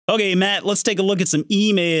Okay, Matt, let's take a look at some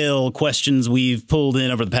email questions we've pulled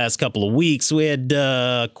in over the past couple of weeks. We had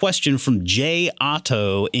a question from Jay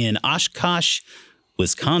Otto in Oshkosh,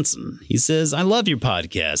 Wisconsin. He says, I love your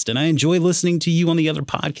podcast, and I enjoy listening to you on the other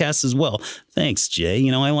podcasts as well. Thanks, Jay.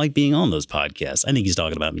 You know, I like being on those podcasts. I think he's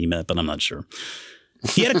talking about me, Matt, but I'm not sure.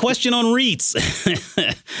 He had a question on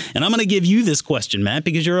REITs. And I'm going to give you this question, Matt,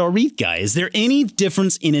 because you're a REIT guy. Is there any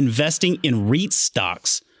difference in investing in REIT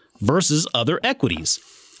stocks versus other equities?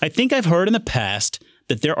 I think I've heard in the past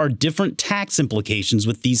that there are different tax implications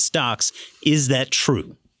with these stocks. Is that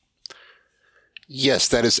true? Yes,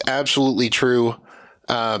 that is absolutely true.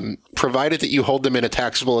 Provided that you hold them in a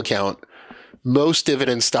taxable account, most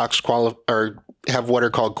dividend stocks have what are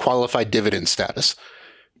called qualified dividend status,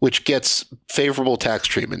 which gets favorable tax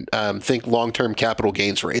treatment. Think long-term capital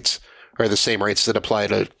gains rates are the same rates that apply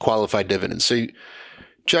to qualified dividends. So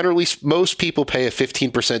generally, most people pay a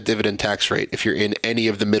 15% dividend tax rate if you're in any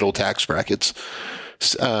of the middle tax brackets.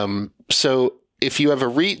 So if you have a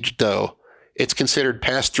REIT, though, it's considered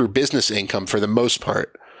pass-through business income for the most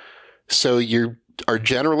part. So you are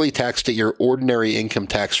generally taxed at your ordinary income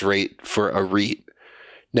tax rate for a REIT.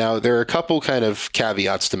 Now, there are a couple kind of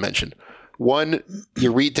caveats to mention. One,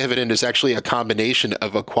 your REIT dividend is actually a combination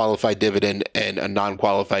of a qualified dividend and a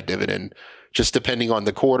non-qualified dividend, just depending on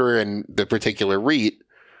the quarter and the particular REIT.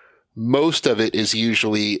 Most of it is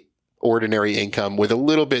usually ordinary income with a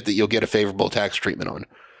little bit that you'll get a favorable tax treatment on.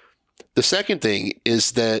 The second thing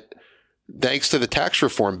is that thanks to the tax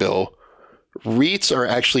reform bill, REITs are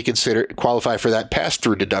actually considered qualify for that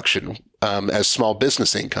pass-through deduction as small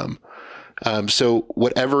business income. So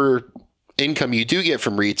whatever income you do get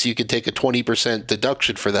from REITs, you can take a 20%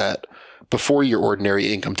 deduction for that before your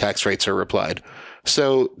ordinary income tax rates are applied.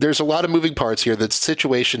 So there's a lot of moving parts here. The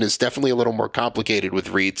situation is definitely a little more complicated with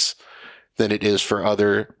REITs than it is for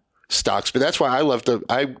other stocks. But that's why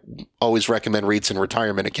I always recommend REITs in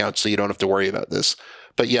retirement accounts so you don't have to worry about this.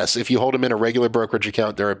 But yes, if you hold them in a regular brokerage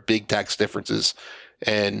account, there are big tax differences.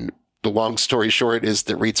 And the long story short is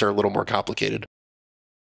that REITs are a little more complicated.